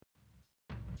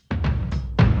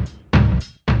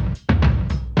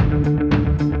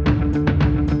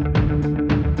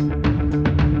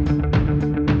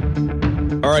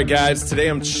right, guys. Today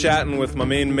I'm chatting with my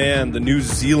main man, the New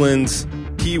Zealand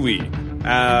Kiwi.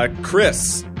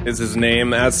 Chris is his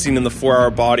name, as seen in the 4 Hour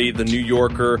Body, the New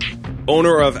Yorker,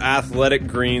 owner of Athletic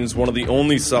Greens, one of the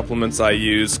only supplements I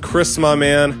use. Chris, my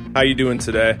man, how you doing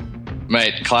today?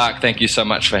 Mate, Clark, thank you so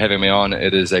much for having me on.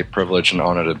 It is a privilege and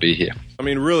honor to be here. I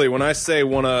mean, really, when I say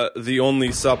one of the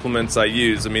only supplements I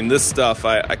use, I mean, this stuff,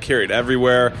 I carry it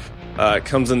everywhere. It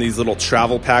comes in these little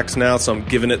travel packs now, so I'm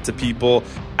giving it to people.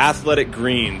 Athletic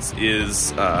Greens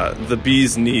is the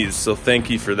bee's knees, so thank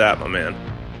you for that, my man.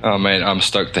 Oh, man, I'm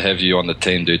stoked to have you on the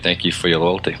team, dude. Thank you for your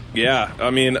loyalty. Yeah,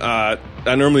 I mean, I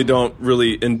normally don't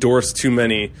really endorse too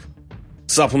many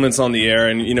supplements on the air,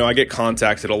 and I get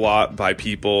contacted a lot by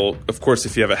people, of course,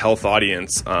 if you have a health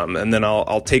audience, and then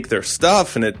I'll take their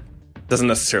stuff and it doesn't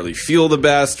necessarily feel the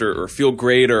best or feel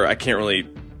great, or I can't really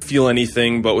feel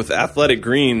anything. But with Athletic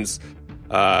Greens,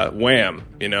 wham,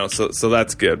 so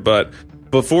that's good. But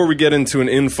before we get into an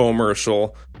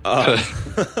infomercial,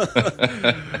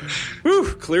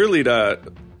 clearly to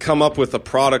come up with a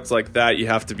product like that, you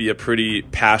have to be a pretty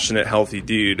passionate, healthy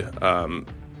dude,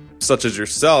 such as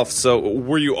yourself. So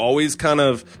were you always kind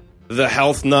of the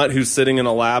health nut who's sitting in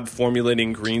a lab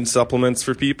formulating green supplements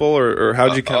for people, or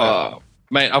how'd you kind of...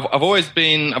 Mate, I've always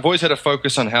had a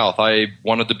focus on health. I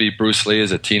wanted to be Bruce Lee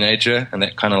as a teenager, and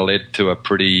that kind of led to a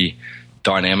pretty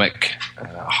dynamic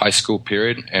high school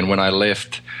period. And when I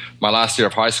left my last year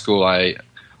of high school, I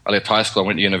left high school. I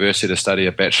went to university to study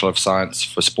a Bachelor of Science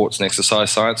for Sports and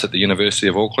Exercise Science at the University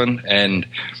of Auckland. And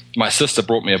my sister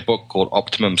brought me a book called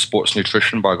Optimum Sports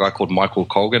Nutrition by a guy called Michael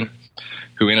Colgan,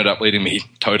 who ended up leading me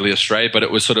totally astray. But it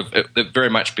was it very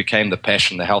much became the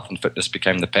passion. The health and fitness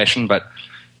became the passion, but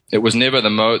it was never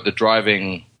the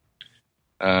driving,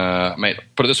 mate,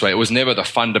 put it this way, it was never the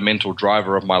fundamental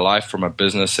driver of my life from a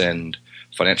business and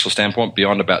financial standpoint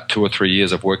beyond about 2 or 3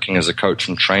 years of working as a coach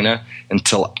and trainer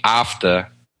until after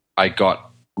I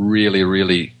got really,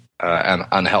 really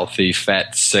unhealthy,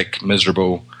 fat, sick,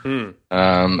 miserable. And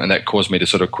that caused me to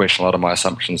sort of question a lot of my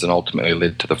assumptions and ultimately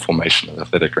led to the formation of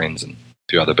Athletic Greens and a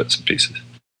few other bits and pieces.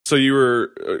 So you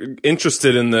were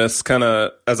interested in this kind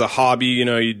of as a hobby,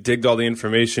 you digged all the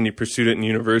information, you pursued it in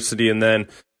university, and then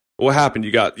what happened?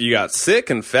 You got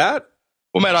sick and fat?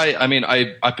 Well, mate,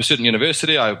 I pursued it in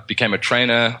university. I became a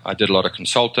trainer. I did a lot of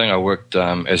consulting. I worked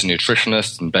as a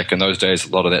nutritionist, and back in those days,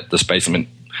 a lot of that displacement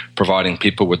meant providing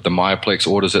people with the Myoplex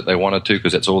orders that they wanted to,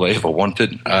 because that's all they ever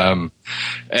wanted. And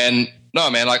no,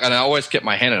 man, and I always kept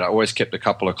my hand in it. I always kept a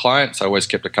couple of clients. I always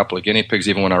kept a couple of guinea pigs,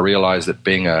 even when I realized that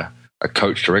being a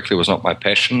coach directly was not my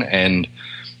passion. And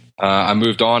I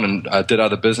moved on and did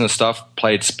other business stuff,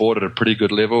 played sport at a pretty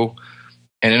good level,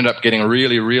 and ended up getting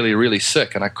really, really, really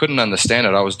sick. And I couldn't understand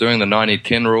it. I was doing the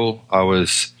 90-10 rule. I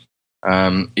was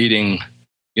eating,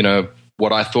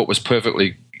 what I thought was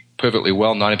perfectly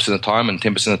well 90% of the time, and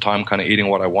 10% of the time kind of eating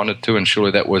what I wanted to. And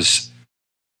surely that was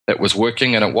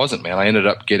working, and it wasn't, man. I ended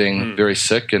up getting very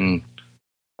sick and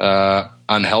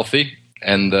unhealthy.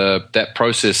 And that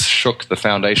process shook the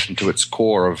foundation to its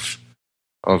core of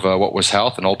what was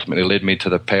health, and ultimately led me to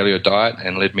the paleo diet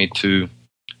and led me to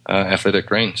Athletic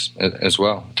Greens as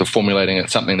well, to formulating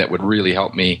something that would really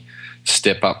help me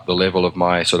step up the level of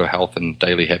my sort of health and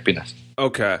daily happiness.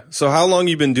 Okay. So how long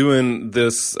you been doing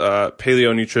this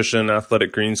paleo nutrition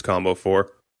Athletic Greens combo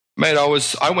for? Mate, I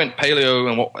went paleo,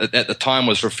 and what at the time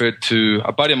was referred to,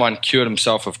 a buddy of mine cured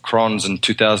himself of Crohn's in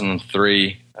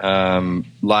 2003.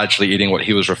 Largely eating what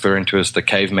he was referring to as the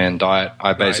caveman diet.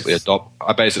 I basically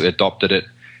adopted it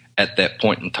at that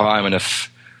point in time. And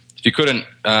if you couldn't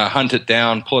hunt it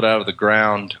down, pull it out of the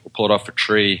ground, or pull it off a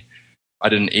tree, I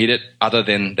didn't eat it other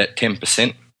than that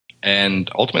 10%. And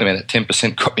ultimately, man, that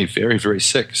 10% got me very, very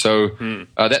sick. So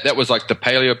that was like the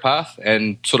paleo path,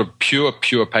 and sort of pure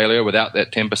paleo without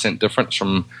that 10% difference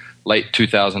from late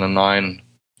 2009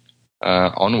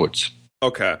 onwards.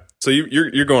 Okay. So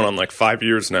you're going on like 5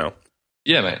 years now.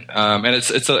 Yeah, man. And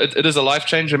it is a life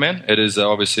changer, man. It is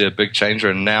obviously a big changer.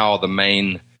 And now the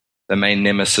main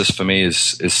nemesis for me is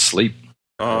sleep.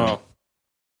 Oh,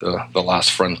 the last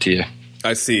frontier.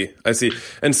 I see.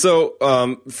 And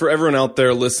so for everyone out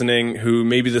there listening who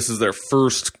maybe this is their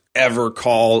first ever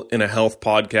call in a health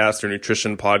podcast or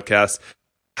nutrition podcast,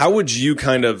 how would you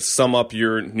kind of sum up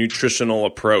your nutritional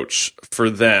approach for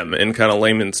them in kind of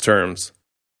layman's terms?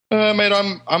 Mate,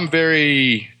 I'm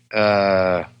very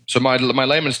so my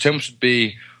layman's terms would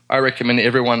be, I recommend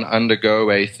everyone undergo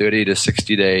a 30 to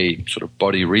 60 day sort of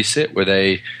body reset where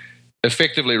they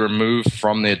effectively remove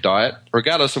from their diet,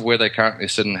 regardless of where they currently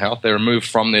sit in health, they remove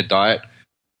from their diet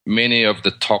many of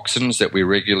the toxins that we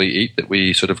regularly eat that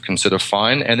we sort of consider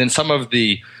fine, and then some of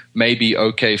the maybe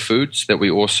okay foods that we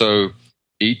also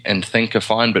eat and think are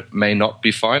fine, but may not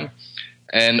be fine.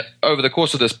 And over the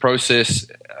course of this process,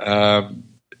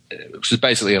 which is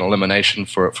basically an elimination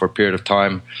for a period of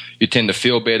time, you tend to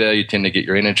feel better, you tend to get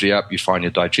your energy up, you find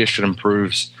your digestion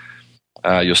improves,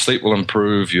 your sleep will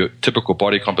improve, your typical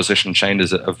body composition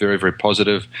changes are very, very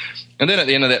positive. And then at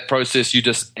the end of that process, you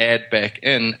just add back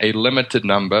in a limited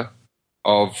number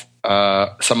of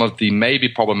some of the maybe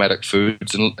problematic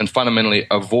foods and fundamentally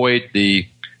avoid the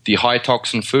high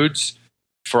toxin foods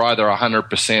for either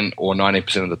 100% or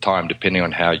 90% of the time, depending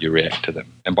on how you react to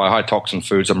them. And by high toxin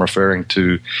foods, I'm referring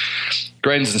to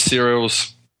grains and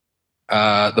cereals,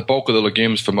 the bulk of the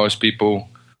legumes for most people,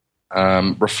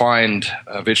 refined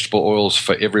vegetable oils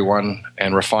for everyone,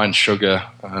 and refined sugar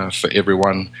for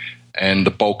everyone, and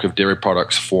the bulk of dairy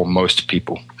products for most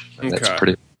people. And that's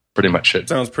pretty much it.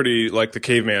 Sounds pretty like the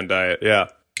caveman diet, yeah.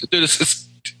 Dude, it's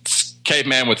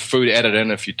caveman with food added in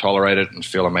if you tolerate it and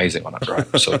feel amazing on it,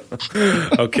 right? So,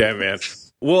 okay, man.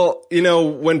 Well,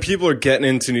 when people are getting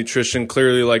into nutrition,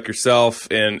 clearly like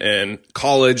yourself in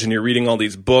college, and you're reading all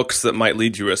these books that might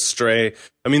lead you astray,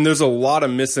 I mean, there's a lot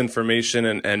of misinformation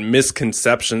and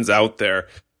misconceptions out there.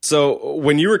 So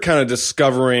when you were kind of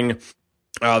discovering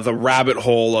the rabbit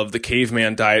hole of the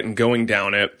caveman diet and going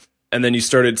down it, and then you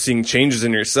started seeing changes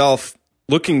in yourself,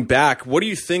 looking back, what do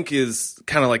you think is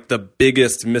kind of like the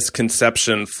biggest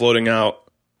misconception floating out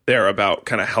there about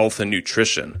kind of health and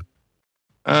nutrition?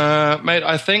 Mate,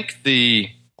 I think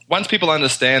once people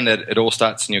understand that it all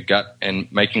starts in your gut and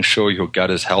making sure your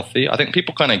gut is healthy, I think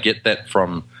people kind of get that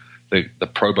from the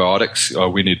probiotics, or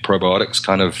we need probiotics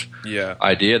kind of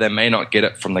idea. They may not get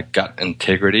it from the gut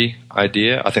integrity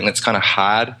idea. I think that's kind of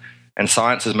hard, and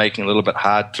science is making it a little bit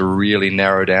hard to really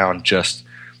narrow down just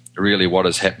really what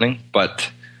is happening.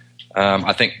 But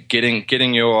I think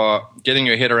getting your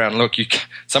head around, look,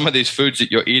 some of these foods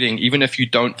that you're eating, even if you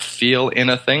don't feel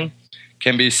anything,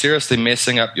 can be seriously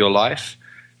messing up your life.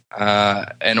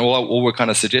 And all we kind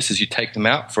of suggest is you take them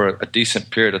out for a decent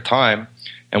period of time.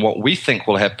 And what we think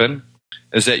will happen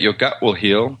is that your gut will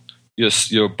heal,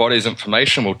 your body's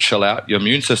inflammation will chill out, your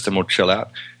immune system will chill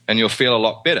out, and you'll feel a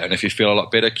lot better. And if you feel a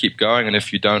lot better, keep going. And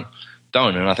if you don't.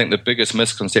 And I think the biggest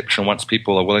misconception, once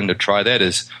people are willing to try that,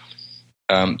 is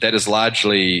that is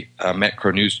largely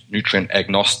macronutrient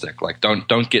agnostic. Like,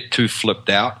 don't get too flipped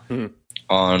out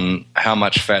on how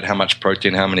much fat, how much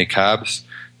protein, how many carbs.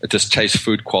 Just chase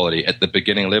food quality at the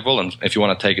beginning level, and if you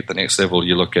want to take it to the next level,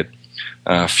 you look at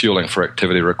fueling for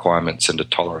activity requirements and the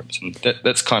tolerance. And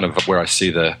that's kind of where I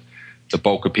see the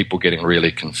bulk of people getting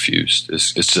really confused.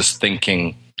 It's just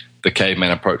thinking the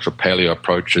caveman approach or paleo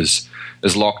approach is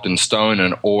locked in stone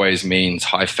and always means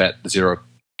high fat, zero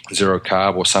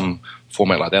carb, or some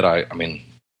format like that. I mean,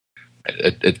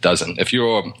 it doesn't. If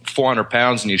you're 400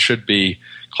 pounds and you should be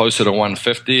closer to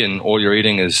 150 and all you're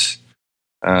eating is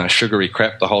sugary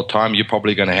crap the whole time, you're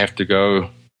probably going to have to go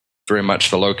very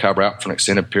much the low carb route for an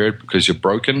extended period because you're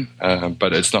broken.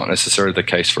 But it's not necessarily the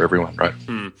case for everyone, right?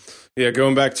 Yeah,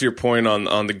 going back to your point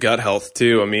on the gut health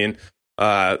too, I mean,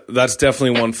 that's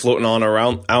definitely one floating on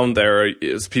around out there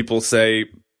is people say,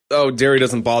 oh, dairy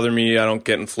doesn't bother me, I don't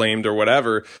get inflamed or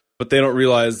whatever, but they don't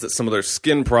realize that some of their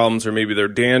skin problems or maybe their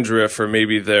dandruff or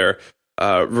maybe their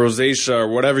rosacea or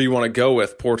whatever you want to go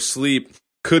with, poor sleep,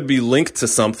 could be linked to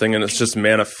something, and it's just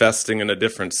manifesting in a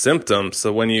different symptom.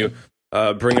 So when you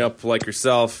bring up like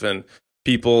yourself and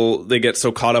people, they get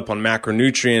so caught up on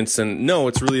macronutrients, and no,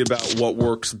 it's really about what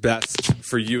works best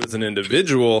for you as an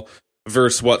individual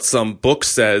versus what some book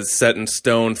says, set in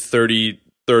stone, 30,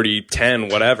 10,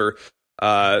 whatever.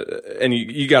 And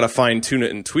you got to fine tune it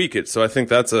and tweak it. So I think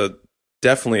that's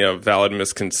definitely a valid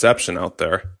misconception out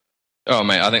there. Oh,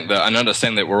 man, I think that and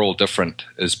understand that we're all different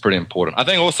is pretty important. I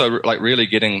think also, like, really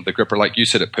getting the grip, like you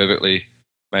said it perfectly,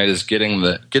 mate, is getting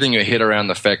your head around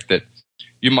the fact that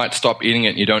you might stop eating it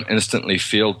and you don't instantly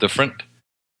feel different.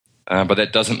 But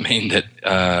that doesn't mean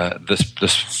that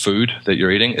this food that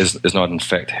you're eating is not in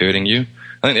fact hurting you.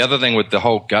 I think the other thing with the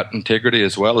whole gut integrity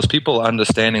as well is people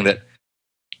understanding that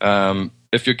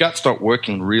if your gut's not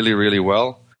working really, really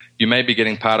well, you may be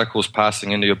getting particles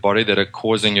passing into your body that are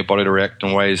causing your body to react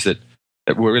in ways that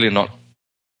we're not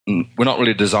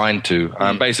really designed to.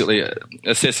 Basically,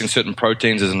 assessing certain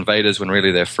proteins as invaders when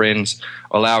really they're friends,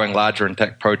 allowing larger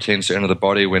intact proteins to enter the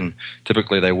body when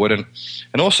typically they wouldn't.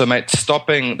 And also, mate,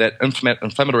 stopping that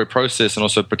inflammatory process and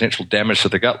also potential damage to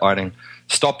the gut lining,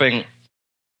 stopping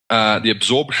the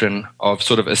absorption of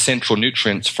sort of essential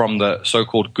nutrients from the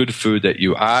so-called good food that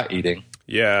you are eating.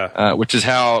 Yeah. Which is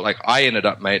how, like, I ended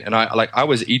up, mate, and I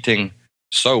was eating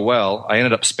so well, I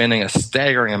ended up spending a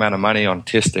staggering amount of money on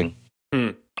testing.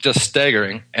 Just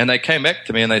staggering. And they came back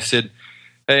to me and they said,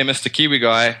 hey, Mr. Kiwi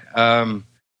guy,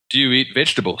 do you eat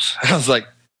vegetables? I was like,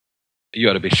 you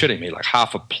got to be shitting me. Like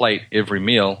half a plate every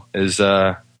meal is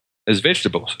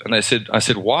vegetables. And I said,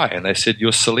 why? And they said,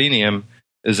 your selenium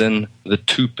is in the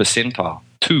 2 percentile.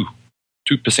 2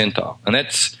 percentile.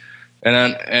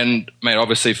 And mate,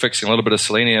 obviously fixing a little bit of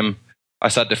selenium, I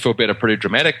started to feel better pretty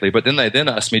dramatically. But then they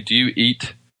asked me, do you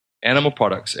eat animal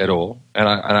products at all? And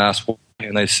I asked why,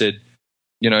 and they said,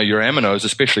 your aminos,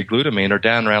 especially glutamine, are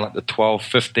down around like the 12,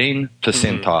 15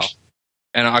 percentile.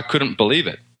 And I couldn't believe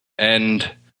it.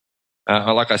 And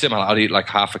like I said, I'd eat like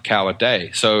half a cow a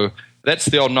day. So that's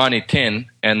the old 90-10,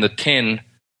 and the 10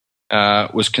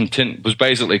 was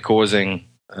basically causing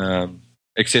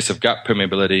excessive gut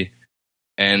permeability,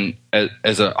 and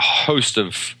as a host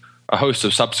of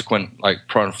subsequent like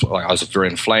I was very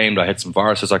inflamed. I had some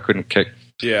viruses I couldn't kick.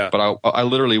 Yeah, but I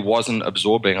literally wasn't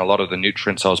absorbing a lot of the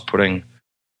nutrients I was putting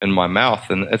in my mouth,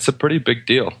 and it's a pretty big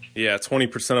deal. Yeah,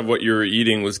 20% of what you were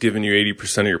eating was giving you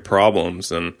 80% of your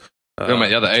problems, and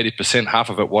the other 80%, half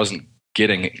of it wasn't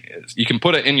getting. You can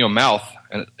put it in your mouth,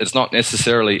 and it's not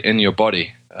necessarily in your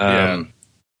body. Yeah,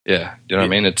 you know what I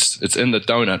mean. It's in the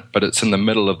donut, but it's in the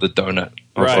middle of the donut.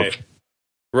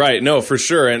 Right. No, for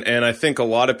sure. And I think a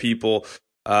lot of people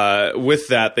with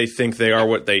that, they think they are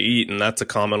what they eat, and that's a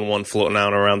common one floating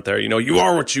out around there. You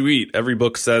are what you eat. Every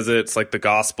book says it. It's like the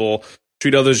gospel.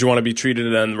 Treat others you want to be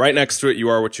treated, and right next to it, you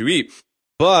are what you eat.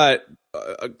 But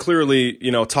clearly,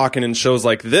 talking in shows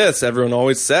like this, everyone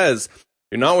always says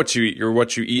you're not what you eat. You're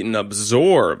what you eat and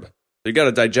absorb. You got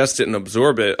to digest it and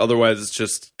absorb it. Otherwise, it's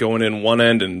just going in one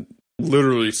end and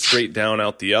literally straight down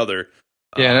out the other.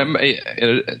 Yeah,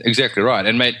 exactly right.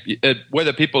 And mate,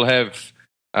 whether people have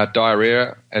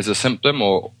diarrhea as a symptom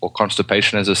or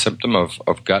constipation as a symptom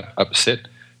of gut upset,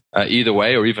 either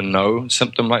way, or even no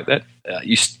symptom like that,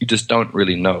 you just don't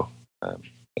really know.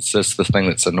 It's just the thing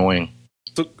that's annoying.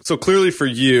 So clearly for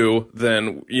you,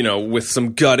 then, with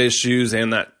some gut issues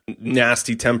and that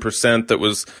nasty 10% that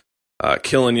was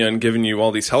killing you and giving you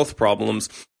all these health problems,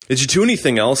 did you do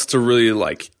anything else to really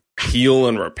like heal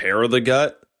and repair the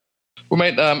gut? Well,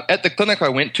 mate, at the clinic I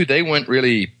went to, they weren't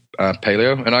really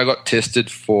paleo, and I got tested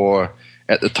for,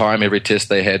 at the time, every test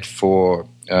they had for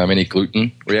any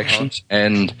gluten reactions,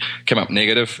 and came up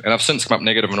negative. And I've since come up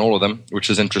negative in all of them, which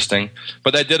is interesting.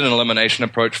 But they did an elimination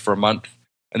approach for a month,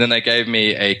 and then they gave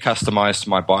me a customized to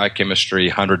my biochemistry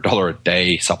 $100 a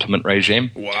day supplement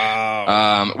regime.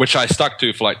 Wow. Which I stuck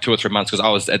to for like 2 or 3 months, because I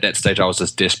was at that stage, I was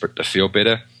just desperate to feel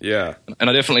better. Yeah. And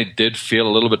I definitely did feel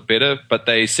a little bit better, but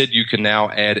they said you can now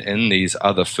add in these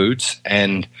other foods,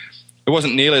 and it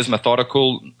wasn't nearly as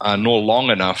methodical nor long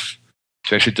enough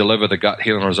to actually deliver the gut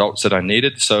healing results that I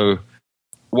needed. So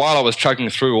while I was chugging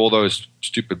through all those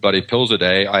stupid bloody pills a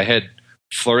day, I had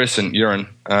fluorescent urine,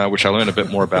 which I learned a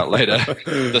bit more about later. All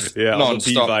the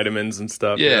B vitamins and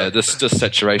stuff. Yeah, this just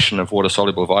saturation of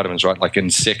water-soluble vitamins, right, like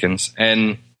in seconds.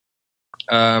 And,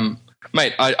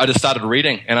 mate, I just started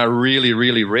reading, and I really,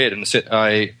 really read. And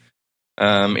I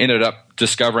ended up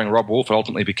discovering Rob Wolf. I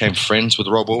ultimately became friends with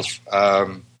Rob Wolf.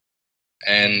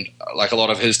 And like a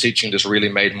lot of his teaching just really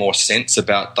made more sense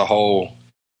about the whole,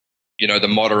 the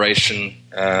moderation.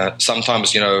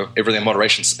 Sometimes, everything in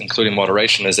moderation, including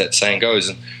moderation, as that saying goes.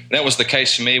 And that was the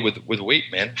case for me with wheat,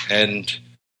 man. And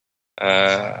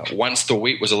once the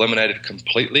wheat was eliminated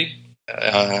completely,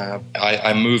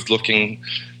 I moved looking,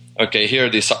 okay, here are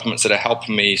these supplements that are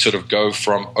helping me sort of go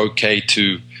from okay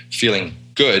to feeling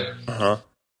good.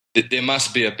 There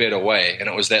must be a better way. And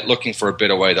it was that looking for a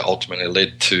better way that ultimately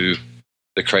led to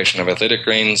the creation of Athletic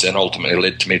Greens, and ultimately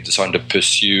led to me deciding to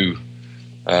pursue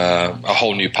a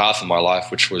whole new path in my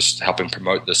life, which was helping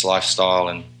promote this lifestyle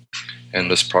and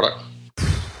this product.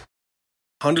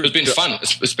 It's been fun.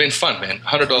 It's been fun, man.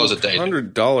 $100 a day.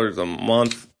 $100 a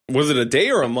month. Was it a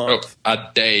day or a month? Oh, a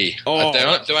day. Oh,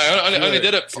 I only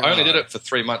did it for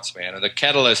 3 months, man. And the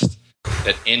catalyst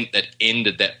that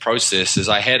ended that process is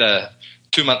I had a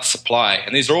 2-month supply,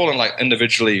 and these are all in like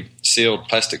individually sealed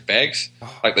plastic bags,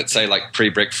 like let's say like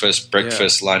pre-breakfast,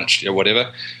 breakfast, lunch,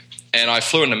 whatever. And I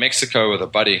flew into Mexico with a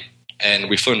buddy, and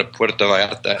we flew into Puerto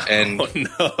Vallarta, and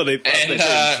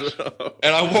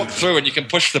and I walked through, and you can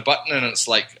push the button, and it's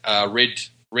like red.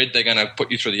 They're going to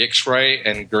put you through the X-ray,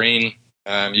 and green,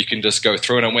 you can just go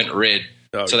through. And I went red,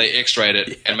 so they X-rayed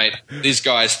it, and mate, these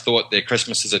guys thought their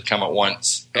Christmases had come at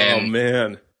once. And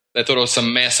man. They thought it was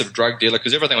some massive drug dealer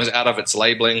because everything was out of its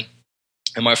labeling.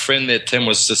 And my friend there, Tim,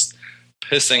 was just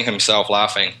pissing himself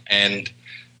laughing. And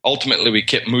ultimately, we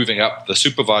kept moving up the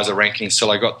supervisor rankings till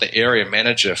I got the area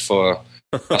manager for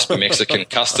Must Be Mexican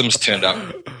Customs turned up.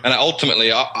 And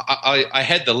I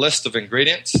had the list of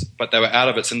ingredients, but they were out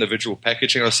of its individual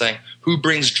packaging. I was saying, who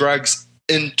brings drugs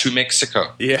into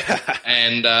Mexico. Yeah.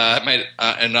 And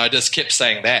and I just kept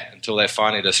saying that until they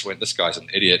finally just went, this guy's an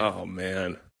idiot. Oh,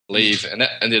 man. Leave. And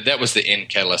that was the end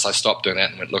catalyst. I stopped doing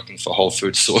that and went looking for whole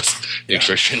food sourced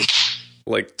nutrition.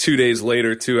 Like 2 days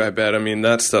later, too, I bet. I mean,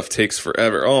 that stuff takes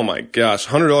forever. Oh, my gosh.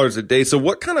 $100 a day. So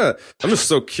what kind of, I'm just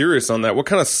so curious on that. What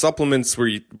kind of supplements were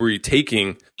you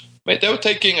taking? Mate, they were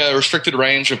taking a restricted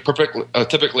range of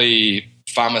typically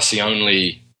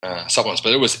pharmacy-only supplements,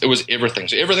 but it was everything.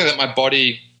 So everything that my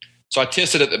body... So I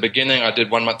tested at the beginning. I did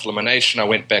 1 month elimination. I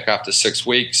went back after 6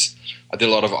 weeks. I did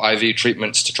a lot of IV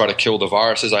treatments to try to kill the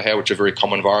viruses I had, which are very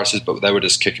common viruses, but they were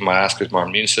just kicking my ass because my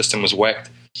immune system was whacked.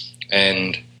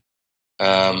 And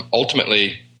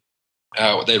ultimately,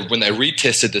 when they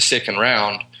retested the second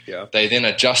round, they then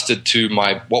adjusted to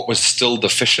what was still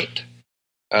deficient.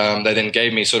 They then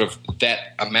gave me sort of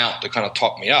that amount to kind of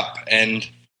top me up. And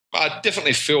I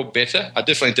definitely feel better. I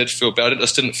definitely did feel better. I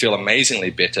just didn't feel amazingly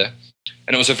better.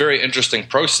 And it was a very interesting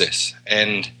process.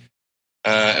 And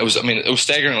it was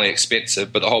staggeringly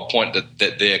expensive, but the whole point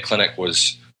that their clinic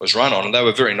was run on, and they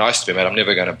were very nice to me, mate. I'm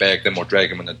never going to bag them or drag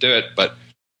them in the dirt, but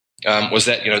was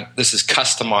that, this is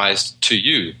customized to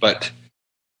you. But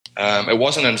it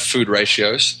wasn't in food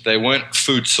ratios. They weren't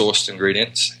food-sourced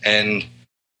ingredients. And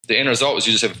the end result was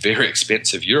you just have very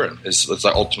expensive urine is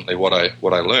like ultimately what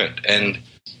I learned. And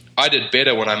I did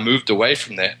better when I moved away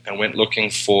from that and went looking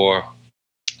for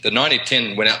the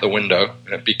 90-10 went out the window,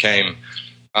 and it became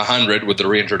 100 with the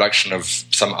reintroduction of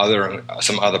some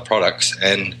other products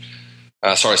and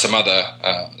some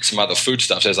other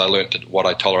foodstuffs as I learned what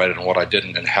I tolerated and what I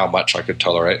didn't and how much I could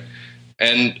tolerate.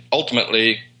 And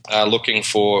ultimately looking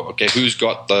for, who's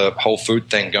got the whole food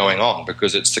thing going on,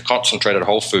 because it's the concentrated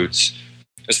whole foods.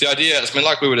 It's the idea,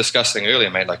 like we were discussing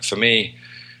earlier, mate, like for me,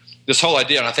 this whole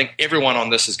idea, and I think everyone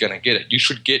on this is going to get it, you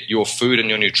should get your food and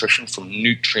your nutrition from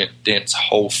nutrient-dense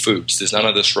whole foods. There's none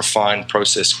of this refined,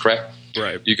 processed crap.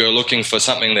 Right. You go looking for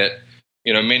something that,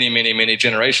 many, many, many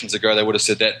generations ago, they would have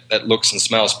said that looks and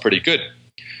smells pretty good.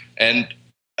 And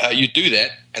you do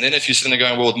that, and then if you're sitting there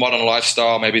going, well, with modern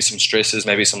lifestyle, maybe some stresses,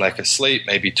 maybe some lack of sleep,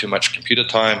 maybe too much computer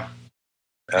time,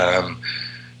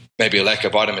 maybe a lack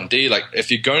of vitamin D. Like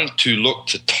if you're going to look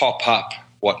to top up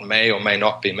what may or may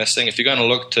not be missing, if you're going to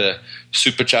look to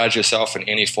supercharge yourself in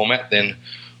any format, then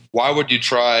why would you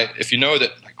try, if you know that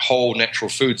whole natural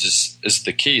foods is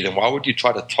the key, then why would you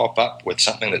try to top up with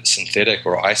something that's synthetic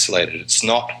or isolated? It's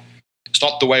not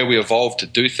the way we evolved to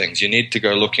do things. You need to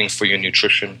go looking for your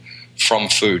nutrition from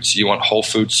foods. You want whole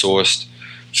food sourced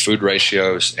food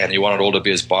ratios, and you want it all to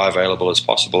be as bioavailable as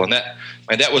possible. And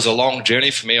that was a long journey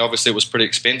for me. Obviously, it was pretty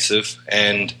expensive.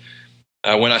 And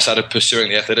when I started pursuing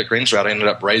the athletic greens route, I ended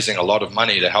up raising a lot of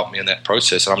money to help me in that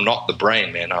process. And I'm not the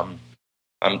brain, man.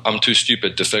 I'm too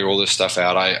stupid to figure all this stuff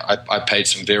out. I paid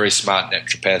some very smart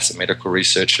naturopaths and medical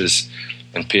researchers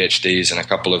and PhDs and a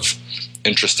couple of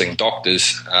interesting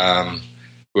doctors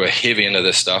who are heavy into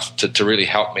this stuff to really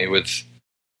help me with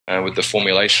the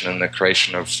formulation and the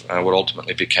creation of what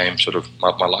ultimately became sort of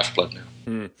my lifeblood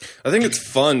now. I think it's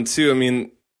fun too. I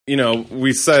mean,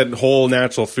 we said whole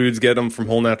natural foods, get them from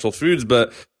whole natural foods,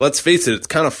 but let's face it, it's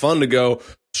kind of fun to go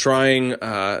trying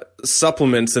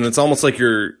supplements, and it's almost like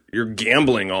you're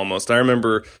gambling almost. I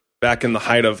remember back in the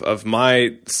height of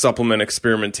my supplement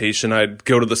experimentation, I'd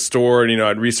go to the store and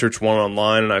I'd research one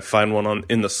online, and I'd find one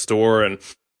in the store and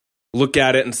look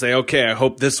at it and say, okay, I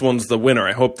hope this one's the winner.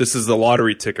 I hope this is the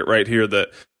lottery ticket right here that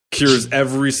cures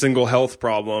every single health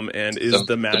problem and is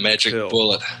the magic pill.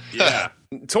 Bullet. Yeah,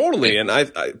 totally. And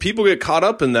I people get caught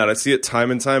up in that. I see it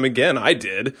time and time again. I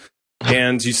did.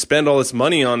 And you spend all this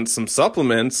money on some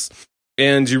supplements,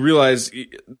 and you realize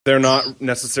they're not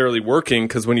necessarily working,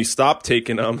 because when you stop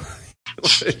taking them,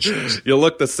 you'll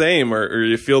look the same or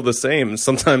you feel the same,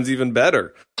 sometimes even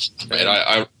better. Mate,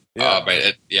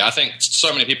 I think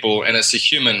so many people, and it's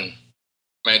human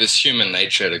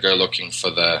nature to go looking for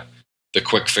the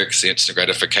quick fix, the instant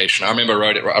gratification. I remember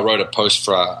I wrote a post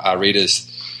for our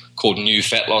readers called New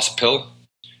Fat Loss Pill.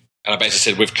 And I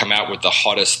basically said, we've come out with the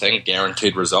hottest thing,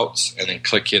 guaranteed results, and then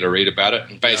click here to read about it.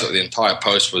 And basically the entire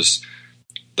post was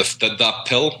the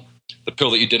pill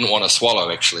that you didn't want to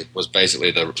swallow, actually, was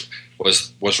basically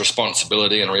was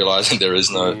responsibility and realizing there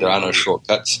are no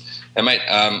shortcuts. And mate,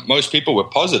 most people were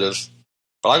positive,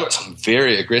 but I got some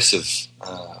very aggressive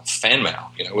fan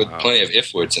mail, with plenty of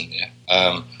F words in there,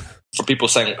 from people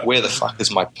saying, where the fuck is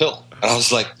my pill? And I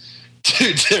was like,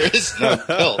 dude, there is no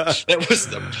pill. That was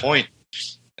the point.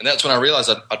 And that's when I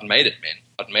realized I'd made it, man.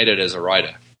 I'd made it as a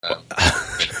writer.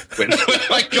 When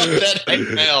I got that hate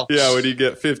mail. Yeah, when you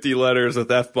get 50 letters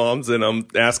with F-bombs in them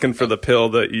asking for the pill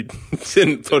that you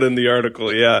didn't put in the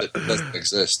article, yeah. It doesn't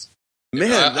exist.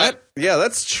 Man,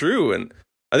 that's true. And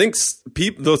I think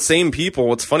those same people,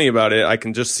 what's funny about it, I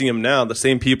can just see them now, the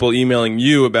same people emailing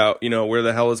you about, where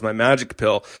the hell is my magic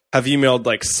pill, have emailed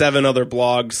like 7 other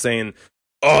blogs saying,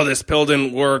 oh, this pill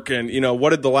didn't work, and,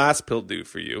 what did the last pill do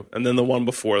for you? And then the one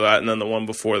before that, and then the one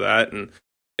before that, and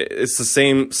it's the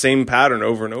same pattern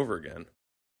over and over again.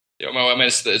 Yeah, well, I mean,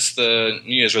 it's the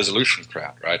New Year's resolution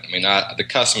crowd, right? I mean, the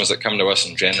customers that come to us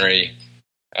in January,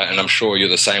 and I'm sure you're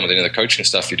the same with any of the coaching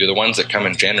stuff you do, the ones that come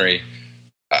in January,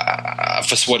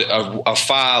 a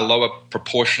far lower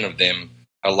proportion of them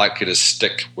are likely to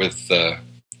stick with the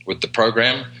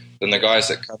program than the guys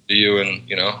that come to you in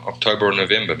October or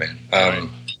November, man.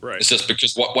 Right. It's just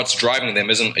because what's driving them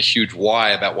isn't a huge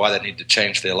why about why they need to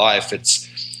change their life. It's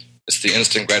the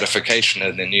instant gratification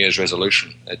of their New Year's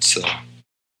resolution. It's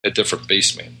a different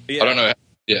beast, man. Yeah. I don't know.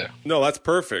 Yeah. No, that's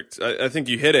perfect. I think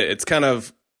you hit it. It's kind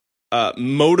of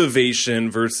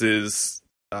motivation versus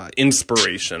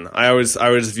inspiration. I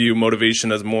always view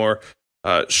motivation as more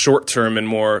short term and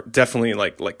more definitely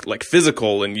like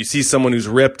physical. And you see someone who's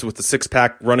ripped with a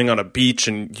 6-pack running on a beach,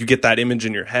 and you get that image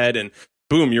in your head, and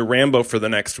boom, you're Rambo for the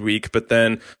next week. But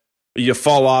then you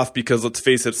fall off because, let's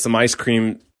face it, some ice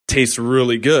cream tastes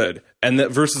really good. And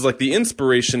that versus like the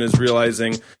inspiration is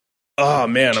realizing, oh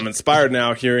man, I'm inspired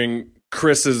now hearing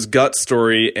Chris's gut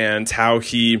story and how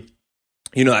he,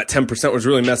 that 10% was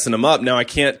really messing him up. Now I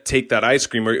can't take that ice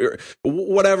cream or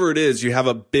whatever it is. You have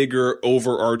a bigger,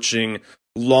 overarching,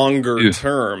 longer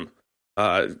term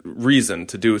reason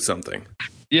to do something.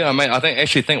 Yeah, I mean, I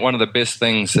think one of the best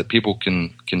things that people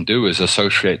can do is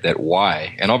associate that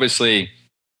why. And obviously,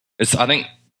 I think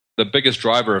the biggest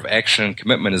driver of action and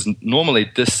commitment is normally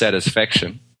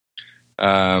dissatisfaction.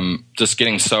 Just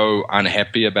getting so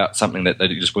unhappy about something that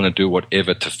you just want to do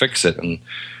whatever to fix it. And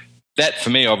that for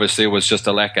me, obviously, was just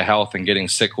a lack of health and getting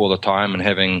sick all the time and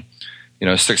having,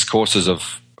 6 courses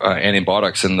of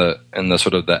antibiotics in the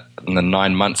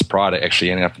 9 months prior to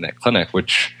actually ending up in that clinic.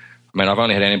 Which, I mean, I've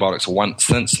only had antibiotics once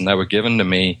since, and they were given to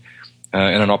me in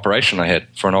an operation I had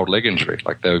for an old leg injury.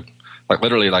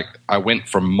 I went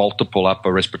from multiple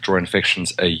upper respiratory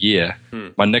infections a year.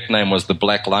 My nickname was the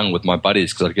Black Lung with my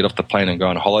buddies because I'd get off the plane and go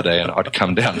on holiday, and I'd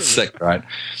come down sick, right?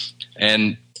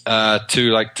 And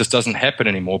just doesn't happen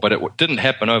anymore. But it didn't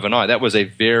happen overnight. That was a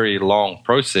very long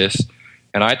process,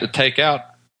 and I had to take out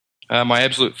my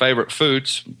absolute favorite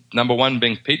foods. Number one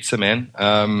being pizza, man.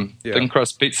 Thin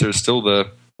crust pizza is still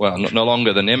no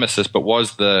longer the nemesis, but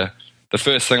was the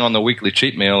first thing on the weekly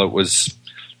cheat meal. It was,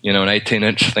 an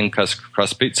 18-inch thin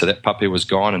crust pizza. That puppy was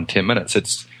gone in 10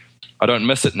 minutes. I don't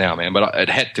miss it now, man, but it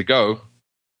had to go.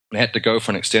 It had to go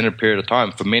for an extended period of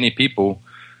time. For many people,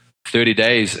 30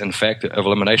 days, in fact, of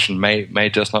elimination may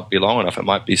just not be long enough. It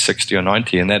might be 60 or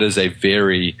 90, and that is a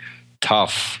very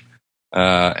tough,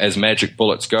 as magic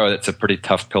bullets go, that's a pretty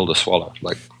tough pill to swallow.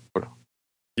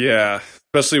 Yeah,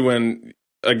 especially when,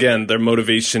 again, their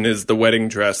motivation is the wedding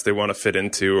dress they want to fit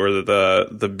into or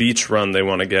the beach run they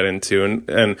want to get into.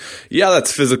 And yeah,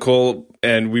 that's physical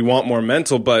and we want more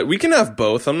mental, but we can have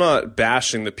both. I'm not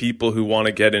bashing the people who want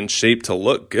to get in shape to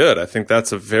look good. I think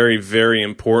that's a very, very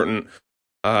important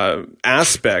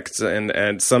aspect.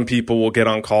 And some people will get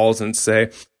on calls and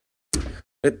say,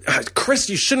 Chris,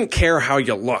 you shouldn't care how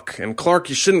you look. And Clark,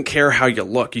 you shouldn't care how you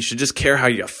look. You should just care how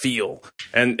you feel.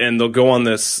 And they'll go on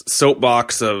this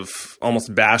soapbox of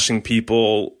almost bashing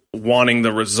people wanting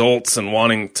the results and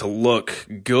wanting to look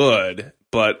good.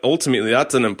 But ultimately,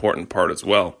 that's an important part as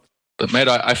well. But mate,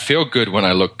 I feel good when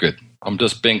I look good. I'm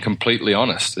just being completely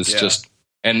honest.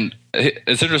 And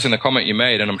it's interesting the comment you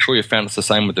made, and I'm sure you found it's the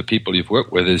same with the people you've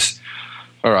worked with is,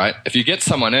 all right, if you get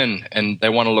someone in and they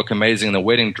want to look amazing in the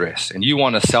wedding dress and you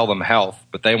want to sell them health,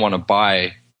 but they want to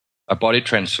buy a body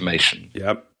transformation,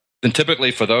 then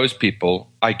typically for those people,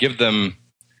 I give them,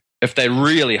 if they're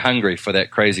really hungry for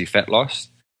that crazy fat loss,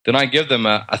 then I give them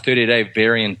a 30-day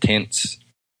very intense,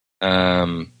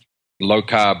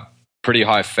 low-carb, pretty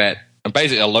high-fat,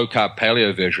 basically a low-carb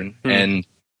paleo version, and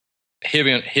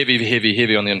heavy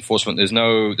on the enforcement. There's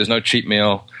no cheat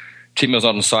meal. Cheat meal's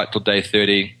not on site till day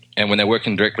 30. And when they're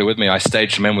working directly with me, I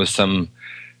stage them in with some,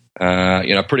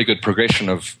 pretty good progression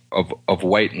of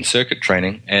weight and circuit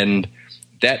training. And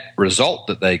that result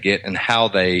that they get and how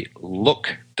they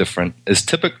look different is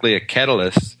typically a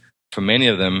catalyst for many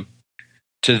of them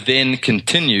to then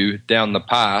continue down the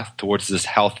path towards this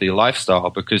healthy lifestyle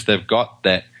because they've got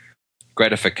that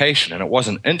gratification. And it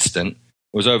wasn't instant.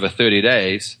 It was over 30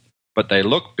 days, but they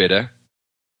look better.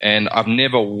 And I've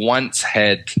never once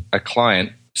had a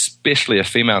client, especially a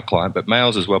female client, but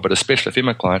males as well, but especially a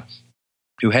female client,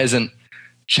 who hasn't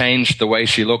changed the way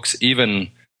she looks even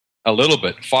a little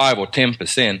bit, 5 or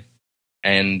 10%,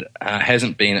 and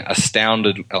hasn't been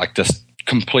astounded, like just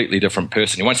completely different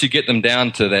person. Once you get them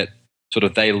down to that sort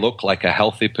of, they look like a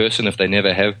healthy person if they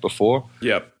never have before.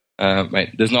 Yep.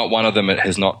 Mate, there's not one of them that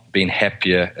has not been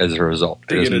happier as a result.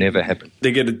 It has never happened.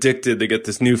 They get addicted. They get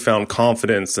this newfound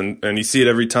confidence, and you see it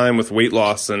every time with weight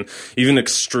loss and even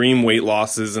extreme weight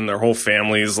losses, and their whole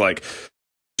family is like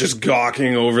just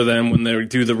gawking over them when they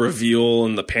do the reveal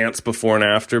and the pants before and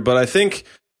after. But I think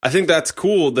that's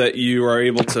cool that you are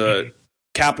able to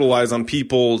capitalize on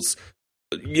people's,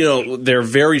 their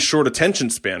very short attention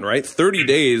span, right? 30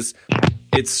 days.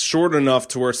 It's short enough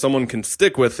to where someone can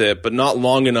stick with it, but not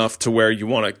long enough to where you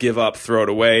want to give up, throw it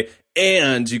away.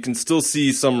 And you can still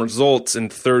see some results in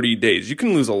 30 days. You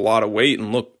can lose a lot of weight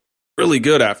and look really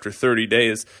good after 30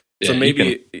 days. Yeah, so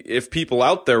maybe if people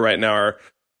out there right now are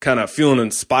kind of feeling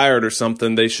inspired or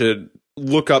something, they should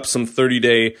look up some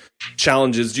 30-day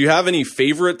challenges. Do you have any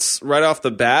favorites right off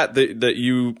the bat that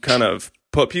you kind of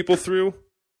put people through?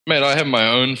 Man, I have my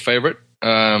own favorite.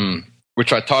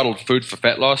 Which I titled Food for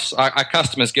Fat Loss. Our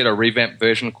customers get a revamped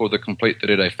version called the Complete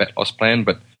 30-Day Fat Loss Plan,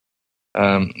 but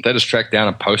they just tracked down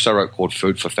a post I wrote called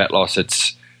Food for Fat Loss.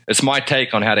 It's my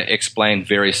take on how to explain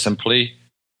very simply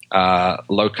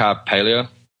low-carb paleo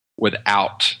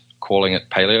without calling it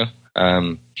paleo,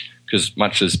 because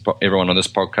much as everyone on this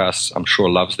podcast, I'm sure,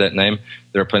 loves that name,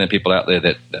 there are plenty of people out there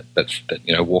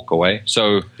that walk away.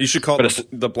 So you should call it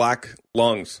the black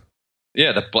lungs.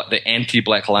 Yeah, the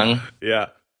anti-black lung. Yeah.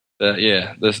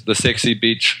 The sexy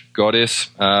beach goddess,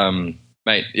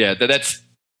 mate. Yeah, that's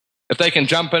if they can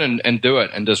jump in and do it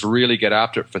and just really get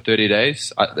after it for 30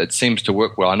 days. It seems to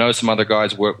work well. I know some other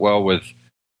guys work well with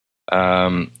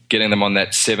getting them on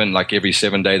that every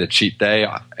 7 day, the cheat day.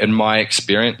 In my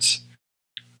experience,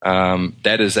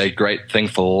 that is a great thing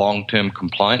for long-term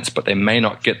compliance, but they may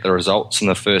not get the results in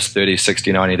the first 30,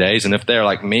 60, 90 days. And if they're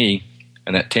like me,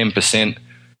 and that 10%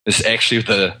 is actually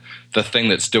the thing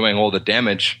that's doing all the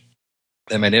damage,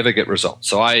 they may never get results.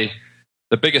 So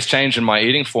the biggest change in my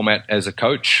eating format as a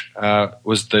coach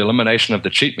was the elimination of the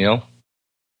cheat meal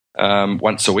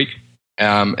once a week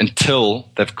until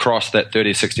they've crossed that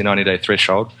 30, 60, 90-day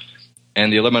threshold,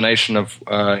 and the elimination of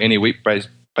any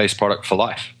wheat-based product for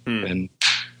life. And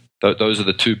those are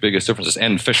the two biggest differences.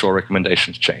 And fish oil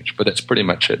recommendations change, but that's pretty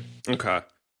much it. Okay.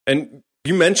 And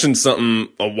you mentioned something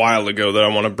a while ago that I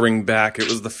want to bring back. It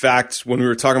was the fact when we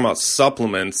were talking about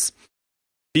supplements,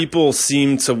 people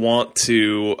seem to want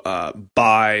to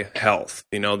buy health.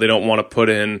 They don't want to put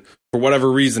in, for whatever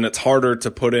reason, it's harder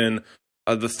to put in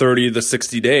the 30, the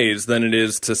 60 days than it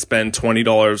is to spend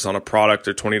 $20 on a product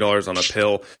or $20 on a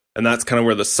pill. And that's kind of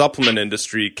where the supplement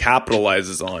industry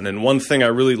capitalizes on. And one thing I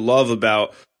really love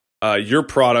about your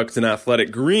product in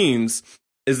Athletic Greens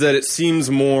is that it seems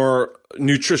more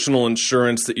nutritional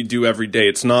insurance that you do every day.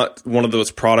 It's not one of those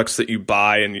products that you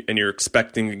buy and you're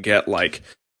expecting to get like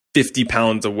 50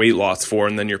 pounds of weight loss for,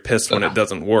 and then you're pissed when it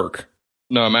doesn't work.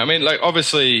 No, man. I mean,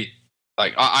 obviously,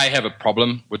 I have a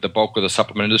problem with the bulk of the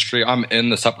supplement industry. I'm in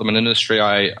the supplement industry.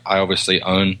 I obviously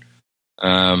own,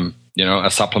 a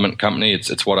supplement company.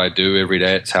 It's what I do every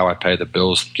day. It's how I pay the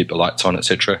bills, keep the lights on,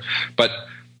 etc. But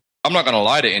I'm not going to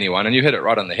lie to anyone, and you hit it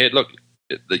right on the head. Look,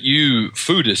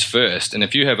 food is first, and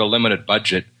if you have a limited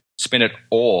budget, spend it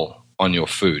all on your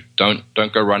food. Don't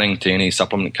go running to any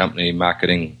supplement company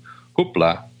marketing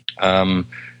hoopla.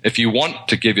 If you want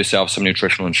to give yourself some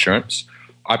nutritional insurance,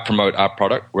 I promote our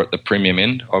product. We're at the premium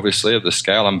end, obviously, of the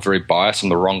scale. I'm very biased. I'm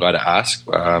the wrong guy to ask,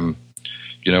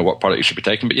 what product you should be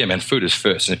taking. But yeah, man, food is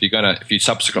first. And if you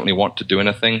subsequently want to do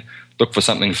anything, look for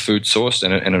something food sourced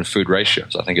and in food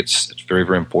ratios. I think it's very,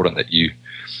 very important that you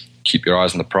keep your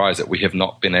eyes on the prize, that we have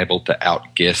not been able to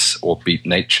outguess or beat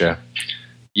nature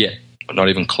yet, not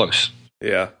even close.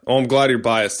 Yeah. Well, I'm glad you're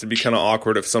biased. It'd be kind of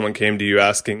awkward if someone came to you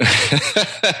asking,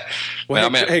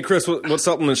 hey, Chris, what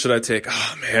supplement should I take?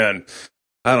 Oh, man,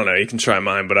 I don't know. You can try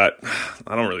mine, but I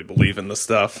don't really believe in this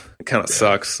stuff. It kind of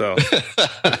sucks. So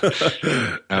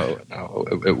no,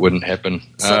 it wouldn't happen.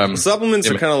 Supplements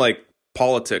are kind of like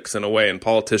politics in a way, and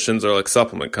politicians are like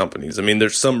supplement companies. I mean,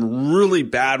 there's some really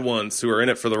bad ones who are in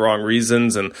it for the wrong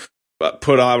reasons and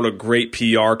put out a great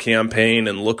PR campaign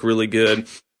and look really good.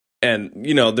 And,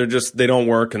 they don't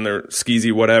work and they're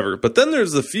skeezy, whatever. But then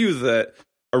there's the few that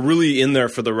are really in there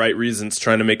for the right reasons,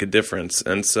 trying to make a difference.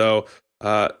 And so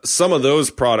some of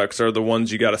those products are the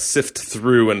ones you got to sift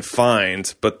through and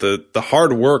find. But the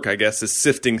hard work, I guess, is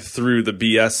sifting through the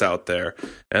BS out there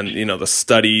and, the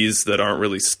studies that aren't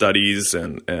really studies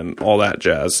and all that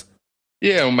jazz.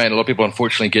 Yeah, well, man, a lot of people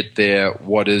unfortunately get their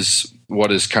what is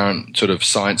current sort of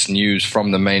science news from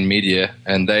the main media,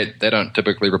 and they don't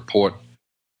typically report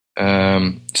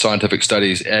scientific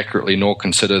studies accurately nor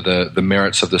consider the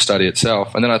merits of the study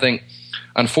itself. And then I think,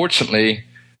 unfortunately,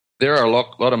 there are a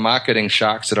lot of marketing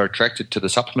sharks that are attracted to the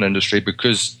supplement industry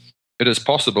because it is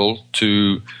possible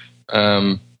to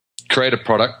create a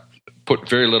product, put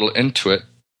very little into it,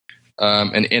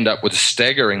 and end up with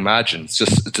staggering margins,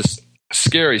 just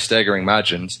scary, staggering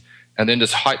margins, and then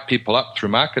just hype people up through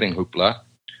marketing hoopla,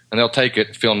 and they'll take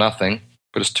it, feel nothing,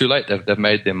 but it's too late. They've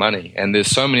made their money. And there's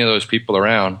so many of those people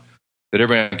around that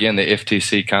every now and again the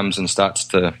FTC comes and starts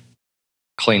to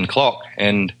clean clock.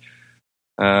 And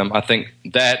I think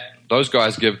that those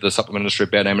guys give the supplement industry a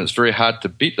bad name, and it's very hard to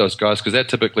beat those guys because they're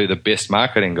typically the best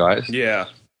marketing guys. Yeah.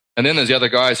 And then there's the other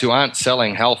guys who aren't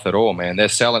selling health at all, man. They're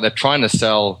trying to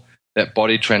sell that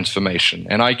body transformation.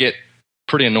 And I get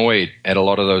pretty annoyed at a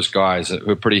lot of those guys who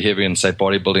are pretty heavy in, say,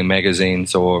 bodybuilding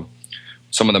magazines or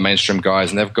some of the mainstream guys,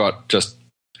 and they've got just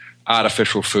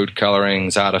artificial food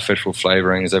colorings, artificial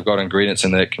flavorings. They've got ingredients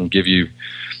in there that can give you,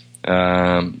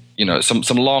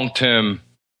 some long-term.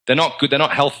 They're not good. They're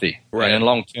not healthy. Right. And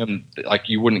long-term, like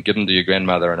you wouldn't give them to your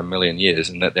grandmother in a million years,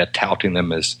 and that they're touting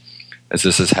them as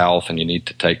this is health and you need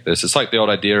to take this. It's like the old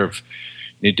idea of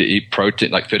you need to eat protein,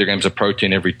 like 30 grams of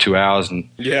protein every 2 hours, and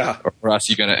or else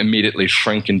you're going to immediately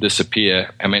shrink and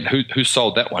disappear. I mean, who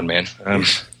sold that one, man?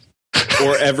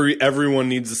 Or everyone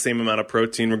needs the same amount of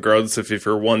protein, regardless if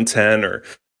you're 110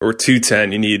 or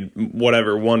 210. You need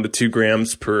whatever 1 to 2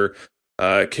 grams per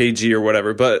kg or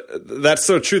whatever. But that's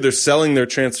so true. They're selling their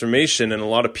transformation, and a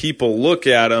lot of people look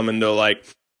at them and they're like,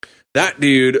 that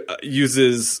dude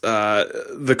uses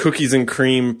the cookies and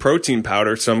cream protein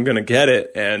powder, so I'm going to get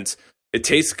it. And it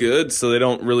tastes good, so they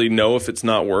don't really know if it's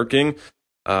not working.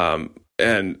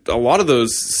 And a lot of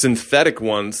those synthetic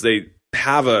ones, they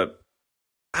have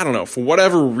I don't know, for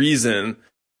whatever reason,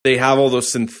 they have all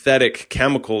those synthetic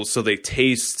chemicals, so they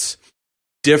taste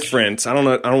different. I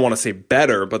don't want to say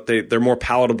better, but they're more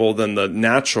palatable than the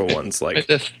natural ones. Like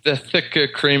the thicker,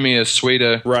 creamier,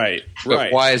 sweeter. Right.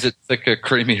 But why is it thicker,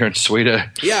 creamier, and sweeter?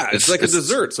 Yeah, it's like a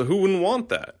dessert. So who wouldn't want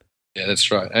that? Yeah,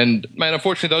 that's right. And man,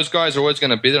 unfortunately, those guys are always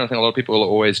going to be there. I think a lot of people will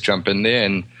always jump in there,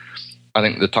 and I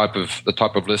think the type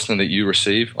of listener that you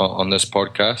receive on this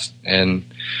podcast and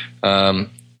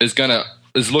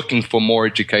is looking for more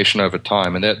education over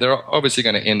time, and they're obviously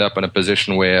going to end up in a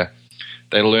position where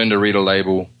they learn to read a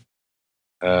label,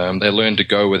 they learn to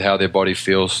go with how their body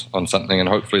feels on something, and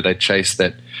hopefully they chase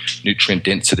that nutrient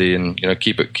density and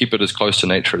keep it as close to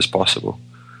nature as possible.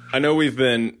 I know we've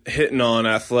been hitting on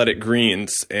athletic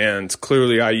greens, and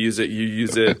clearly I use it, you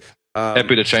use it.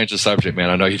 Happy to change the subject, man.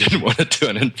 I know you didn't want to do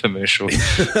an infomercial.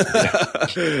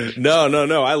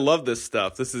 No. I love this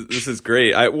stuff. This is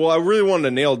great. I really wanted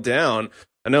to nail down.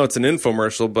 I know it's an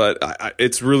infomercial, but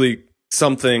it's really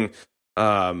something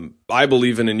I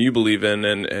believe in and you believe in,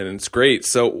 and it's great.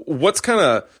 So, what's kind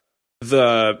of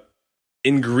the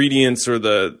ingredients or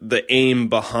the aim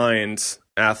behind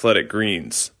athletic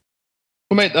greens?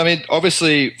 Well, mate, I mean,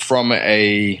 obviously,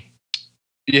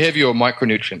 you have your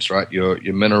micronutrients, right? Your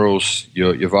minerals,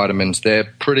 your vitamins. They're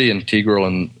pretty integral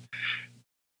in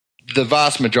the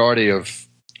vast majority of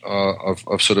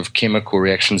sort of chemical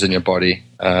reactions in your body.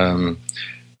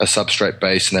 Are substrate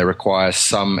based, and they require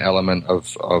some element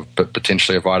of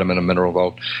potentially a vitamin and mineral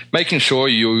involved. Making sure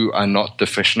you are not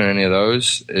deficient in any of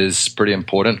those is pretty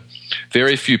important.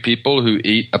 Very few people who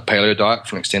eat a paleo diet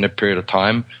for an extended period of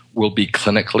time will be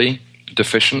clinically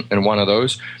deficient in one of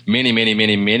those.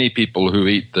 Many people who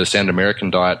eat the standard American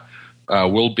diet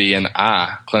will be and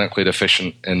are clinically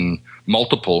deficient in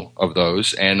multiple of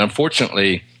those. And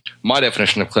unfortunately, my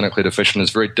definition of clinically deficient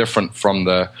is very different from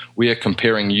we are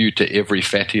comparing you to every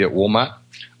fatty at Walmart,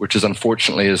 which is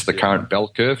unfortunately is the current bell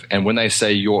curve. And when they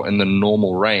say you're in the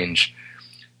normal range,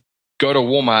 go to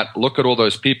Walmart, look at all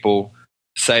those people,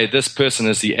 say this person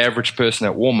is the average person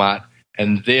at Walmart,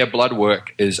 and their blood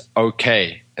work is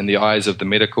okay in the eyes of the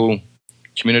medical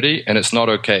community, and it's not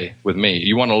okay with me.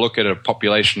 You want to look at a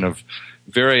population of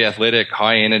very athletic,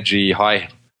 high energy, high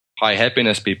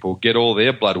happiness people, get all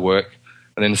their blood work,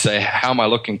 and then say, how am I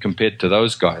looking compared to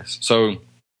those guys? So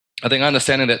I think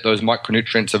understanding that those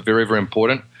micronutrients are very, very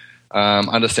important,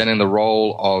 understanding the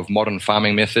role of modern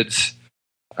farming methods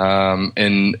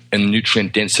in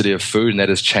nutrient density of food, and that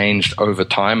has changed over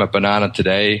time. A banana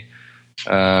today,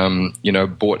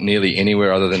 bought nearly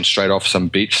anywhere other than straight off some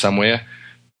beach somewhere,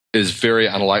 is very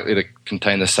unlikely to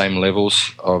contain the same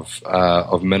levels of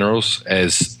minerals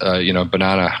as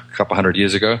banana a couple hundred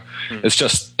years ago. It's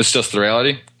just the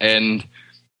reality, and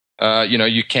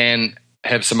you can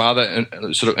have some other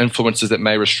sort of influences that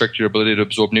may restrict your ability to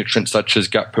absorb nutrients, such as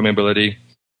gut permeability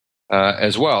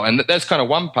as well. And that's kind of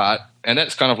one part, and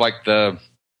that's kind of like the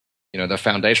the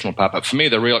foundational part. But for me,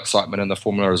 the real excitement in the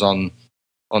formula is on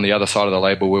the other side of the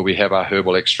label where we have our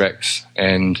herbal extracts.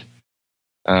 And,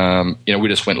 we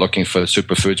just went looking for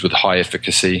superfoods with high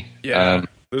efficacy. Yeah.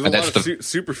 There's a lot of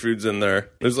superfoods in there.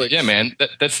 There's yeah, man,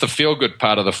 that's the feel good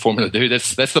part of the formula, dude.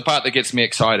 That's the part that gets me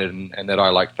excited and that I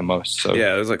like the most. So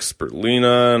yeah, there's like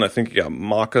spirulina, and I think you got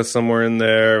maca somewhere in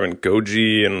there, and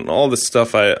goji, and all this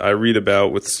stuff I read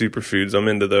about with superfoods. I'm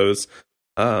into those,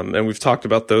 and we've talked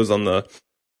about those on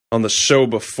the show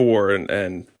before,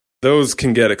 and those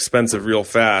can get expensive real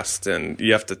fast, and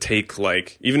you have to take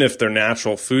even if they're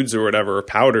natural foods or whatever, or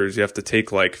powders, you have to take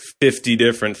 50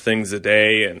 different things a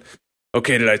day. And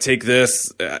okay, did I take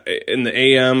this in the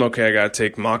AM? Okay, I got to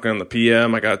take maca in the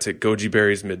PM. I got to take goji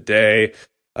berries midday.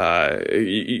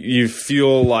 You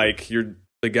feel like you're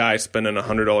the guy spending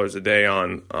 $100 a day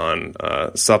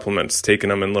on supplements, taking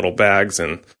them in little bags,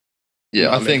 and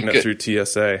I think it through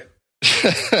TSA.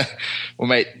 Well,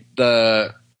 mate,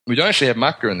 we don't actually have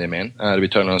maca in there, man, to be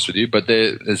totally honest with you, but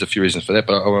there's a few reasons for that,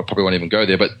 but I probably won't even go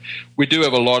there. But we do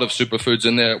have a lot of superfoods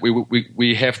in there.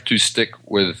 We have to stick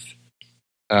with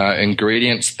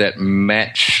ingredients that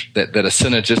match, that are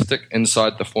synergistic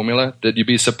inside the formula. That you'd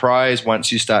be surprised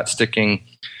once you start sticking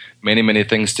many, many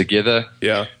things together.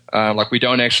 Yeah. We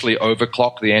don't actually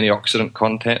overclock the antioxidant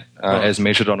content as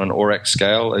measured on an ORAC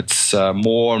scale. It's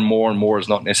more and more and more is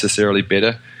not necessarily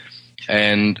better.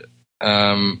 And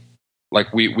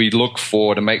we look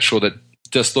for to make sure that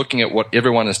just looking at what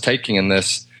everyone is taking in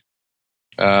this,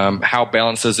 how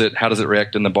balanced is it? How does it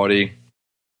react in the body?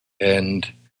 And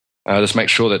just make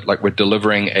sure that we're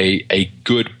delivering a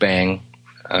good bang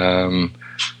on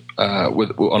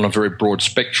a very broad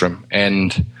spectrum.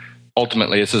 And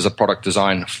ultimately, this is a product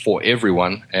designed for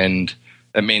everyone, and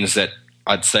it means that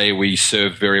I'd say we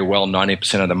serve very well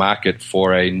 90% of the market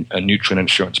for a nutrient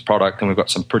insurance product, and we've got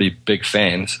some pretty big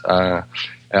fans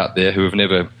out there who have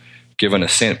never given a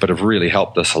cent but have really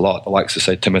helped us a lot. The likes of,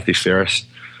 say, Timothy Ferris,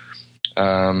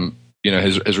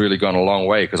 has really gone a long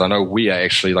way, because I know we are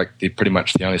actually pretty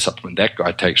much the only supplement that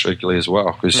guy takes regularly as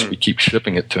well, because we keep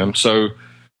shipping it to him. So,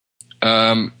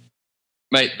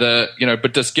 mate,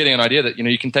 but just getting an idea that,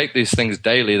 you can take these things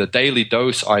daily. The daily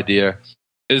dose idea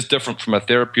is different from a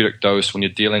therapeutic dose when you're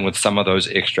dealing with some of those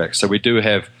extracts. So we do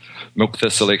have milk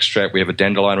thistle extract, we have a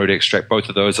dandelion root extract. Both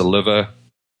of those are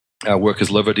work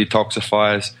as liver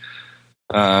detoxifiers.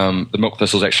 The milk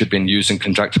thistle's actually been used in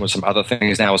conjunction with some other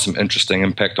things now with some interesting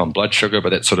impact on blood sugar,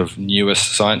 but that's sort of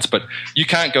newest science. But you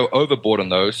can't go overboard on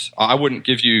those. I wouldn't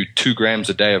give you 2 grams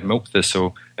a day of milk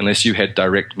thistle unless you had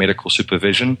direct medical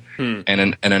supervision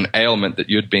and an ailment that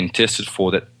you'd been tested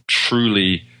for that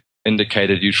truly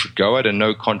indicated you should go at, and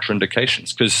no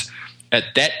contraindications. Because at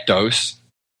that dose,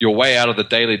 you're way out of the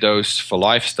daily dose for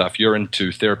life stuff. You're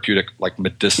into therapeutic,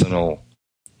 medicinal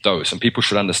dose. And people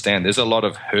should understand there's a lot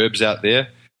of herbs out there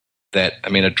that,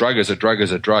 a drug is a drug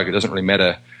is a drug. It doesn't really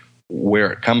matter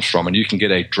where it comes from. And you can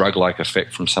get a drug-like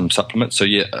effect from some supplements. So,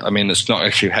 yeah, it's not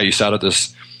actually how you started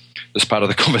this part of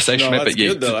the conversation. No, that's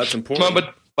good, though. That's important.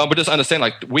 But just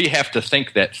understand, we have to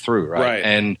think that through, right?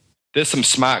 And there's some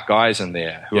smart guys in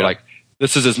there who are like,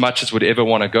 this is as much as would ever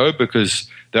want to go, because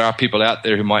there are people out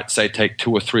there who might say take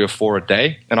 2 or 3 or 4 a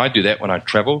day. And I do that when I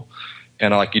travel.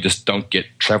 And you just don't get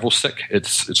travel sick.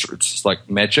 It's like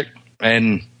magic.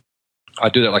 And I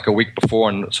do that a week before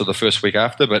and so the first week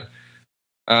after. But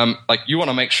you want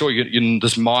to make sure you're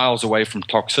just miles away from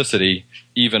toxicity,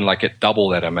 even at double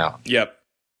that amount. Yep.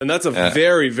 And that's a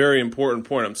very, very important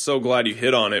point. I'm so glad you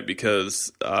hit on it,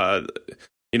 because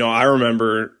I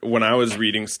remember when I was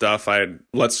reading stuff,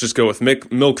 let's just go with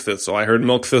milk thistle. I heard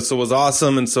milk thistle was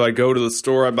awesome, and so I go to the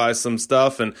store, I buy some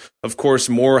stuff, and of course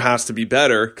more has to be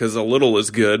better, because a little is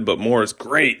good, but more is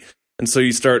great. And so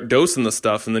you start dosing the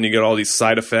stuff, and then you get all these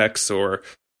side effects, or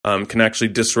can actually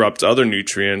disrupt other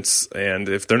nutrients, and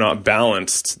if they're not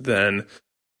balanced, then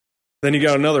you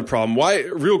got another problem. Why,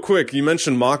 real quick, you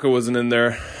mentioned maca wasn't in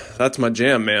there. That's my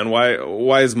jam, man.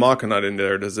 Why is maca not in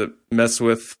there? Does it mess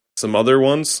with some other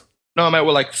ones? No, mate.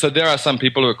 Well, so there are some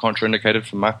people who are contraindicated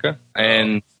for maca,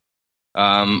 and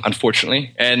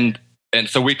unfortunately, and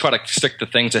so we try to stick to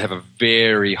things that have a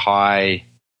very high,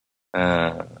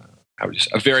 a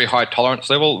very high tolerance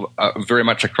level, very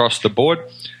much across the board.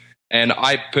 And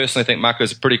I personally think maca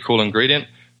is a pretty cool ingredient,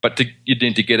 but you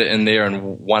need to get it in there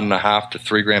in 1.5 to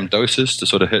 3 gram doses to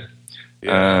sort of hit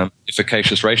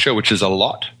efficacious ratio, which is a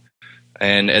lot.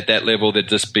 And at that level, there'd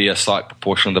just be a slight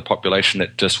proportion of the population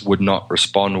that just would not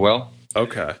respond well.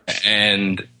 Okay.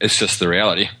 And it's just the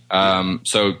reality.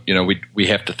 So, we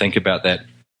have to think about that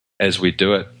as we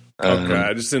do it. Okay.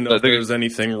 I just didn't know if there was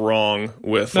anything wrong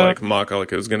with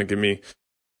maca, it was going to give me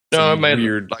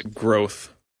weird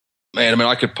growth. Man, I mean,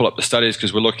 I could pull up the studies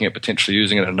because we're looking at potentially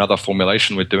using it in another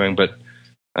formulation we're doing, but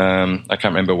I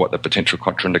can't remember what the potential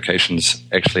contraindications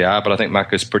actually are. But I think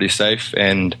maca is pretty safe,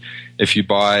 and if you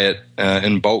buy it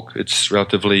in bulk, it's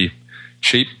relatively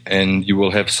cheap, and you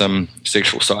will have some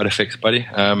sexual side effects, buddy.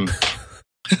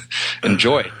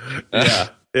 Enjoy.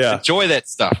 Yeah. Enjoy that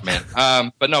stuff,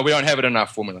 man. But no, we don't have it in our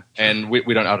formula, and I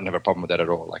don't have a problem with that at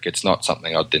all. Like, it's not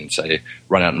something I'd then say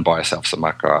run out and buy yourself some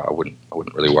maca. I wouldn't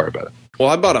really worry about it. Well,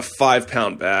 I bought a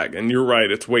 5-pound bag, and you're right,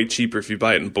 it's way cheaper if you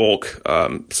buy it in bulk.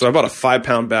 So I bought a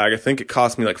 5-pound bag. I think it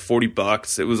cost me like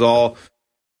 $40. It was all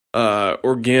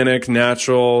organic,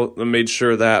 natural. I made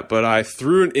sure of that, but I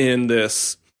threw it in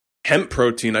this hemp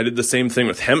protein. I did the same thing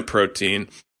with hemp protein.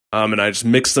 And I just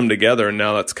mixed them together, and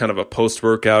now that's kind of a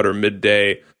post-workout or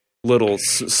midday little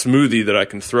smoothie that I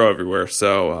can throw everywhere.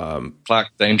 So Clark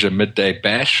Danger Midday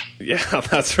Bash. Yeah,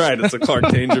 that's right. It's a Clark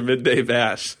Danger Midday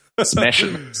Bash. Smash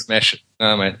it.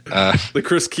 Oh, man. The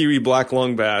Chris Kiwi Black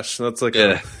Lung Bash. That's like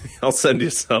I'll send you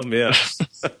some, yeah.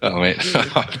 Oh, man.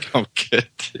 I'm good.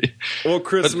 Well,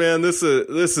 Chris, man, this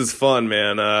is fun,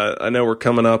 man. I know we're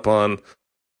coming up on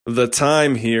the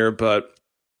time here, but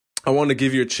I want to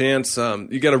give you a chance.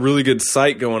 You got a really good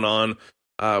site going on.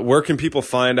 Where can people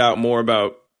find out more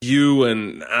about you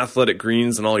and Athletic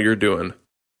Greens and all you're doing?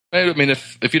 I mean,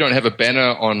 if you don't have a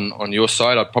banner on your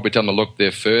site, I'd probably tell them to look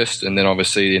there first, and then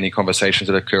obviously any conversations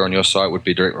that occur on your site would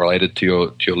be directly related to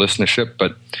your listenership.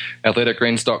 But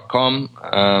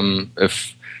athleticgreens.com.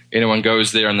 If anyone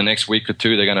goes there in the next week or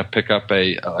two, they're going to pick up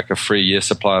a free year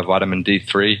supply of vitamin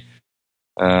D3,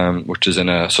 which is in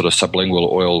a sort of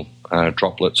sublingual oil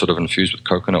droplet, sort of infused with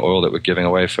coconut oil, that we're giving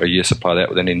away for a year supply of that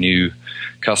with any new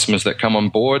customers that come on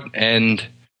board. And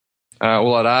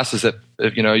all I'd ask is that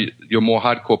if your more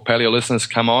hardcore paleo listeners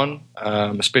come on,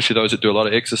 especially those that do a lot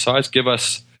of exercise, give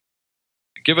us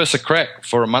a crack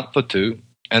for a month or two,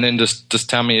 and then just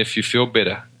tell me if you feel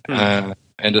better, and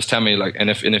just tell me and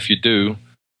if you do,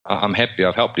 I'm happy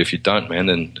I've helped you. If you don't, man,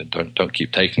 then don't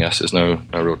keep taking us. There's no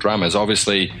real dramas.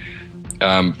 Obviously,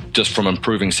 just from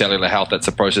improving cellular health, that's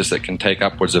a process that can take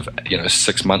upwards of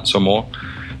 6 months or more.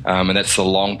 And that's the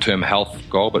long-term health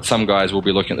goal. But some guys will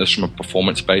be looking at this from a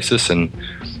performance basis, and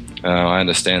I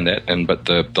understand that. But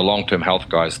the long-term health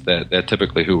guys, they're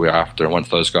typically who we're after. And once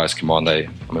those guys come on,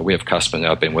 we have customers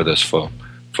now who've been with us for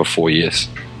 4 years.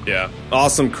 Yeah,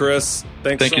 awesome, Chris.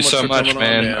 Thank you so much,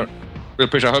 man. I really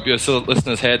appreciate it. I hope your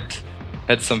listeners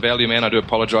had some value, man. I do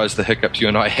apologize the hiccups you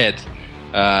and I had,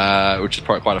 which is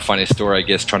probably quite a funny story, I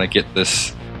guess, trying to get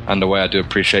this underway. I do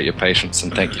appreciate your patience,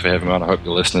 and thank you for having me on. I hope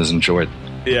your listeners enjoyed.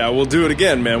 Yeah, we'll do it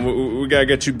again, man. We got to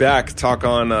get you back. Talk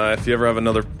on if you ever have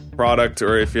another product,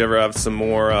 or if you ever have some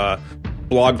more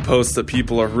blog posts that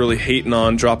people are really hating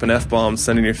on, dropping F-bombs,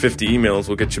 sending you 50 emails.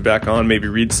 We'll get you back on, maybe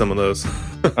read some of those.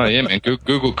 Oh, yeah, man.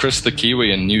 Google Chris the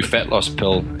Kiwi and new fat loss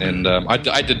pill. And I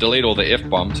did delete all the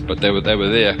F-bombs, but they were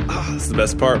there. Oh, that's the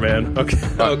best part, man. Okay.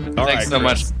 Thanks so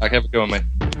much. Have a good one, mate.